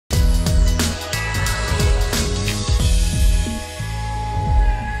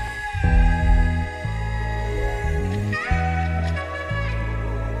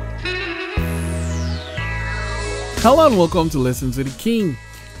Hello and welcome to Lessons with the King,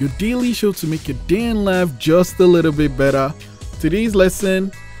 your daily show to make your day and life just a little bit better. Today's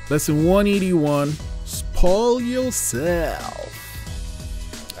lesson 181, spoil yourself.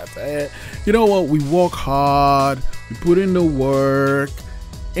 That's it. You know what? We work hard, we put in the work,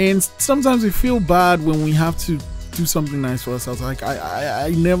 and sometimes we feel bad when we have to do something nice for ourselves. Like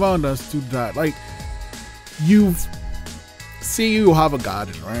I never understood that. Like say you have a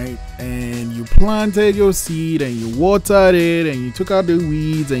garden, right? And you planted your seed and you watered it and you took out the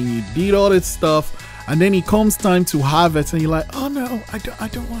weeds and you did all this stuff, and then it comes time to harvest and you're like, oh no, I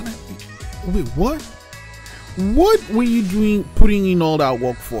don't want to. Wait, what? What were you doing, putting in all that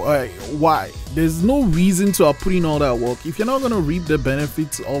work for? Why? There's no reason to put in all that work if you're not going to reap the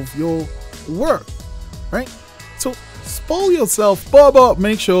benefits of your work, right? So spoil yourself, but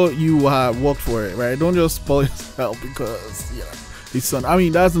make sure you have worked for it, right? Don't just spoil yourself because it's fun. I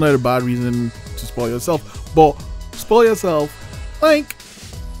mean, that's not a bad reason to spoil yourself, but spoil yourself like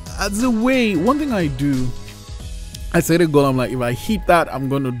as a way. One thing I do, I set a goal. I'm like, if I hit that, I'm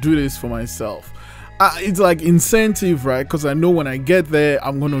gonna do this for myself. It's like incentive, right? Because I know when I get there,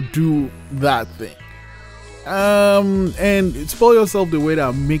 I'm gonna do that thing. And spoil yourself the way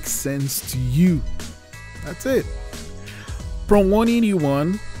that makes sense to you. That's it. From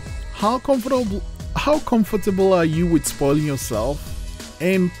 181, how comfortable are you with spoiling yourself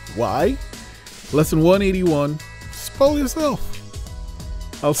and why? Lesson 181, spoil yourself.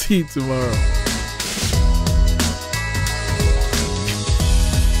 I'll see you tomorrow.